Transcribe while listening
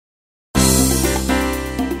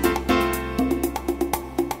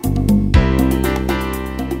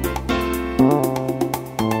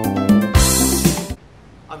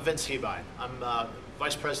Vince Hebein. I'm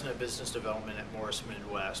Vice President of Business Development at Morris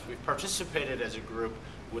Midwest. We've participated as a group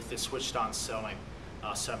with the Switched On Selling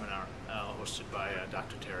seminar hosted by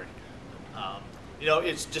Dr. Terry. You know,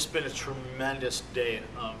 it's just been a tremendous day,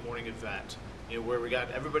 morning event, you know, where we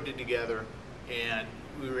got everybody together and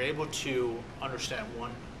we were able to understand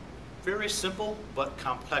one very simple but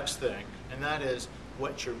complex thing, and that is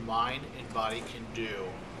what your mind and body can do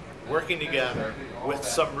working together with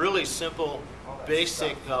some really simple,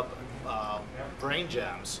 basic brain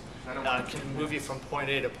gems can move you from point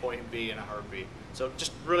A to point B in a heartbeat. So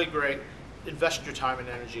just really great. Invest your time and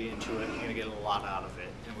energy into it. You're going to get a lot out of it.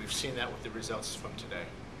 And we've seen that with the results from today.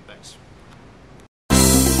 Thanks.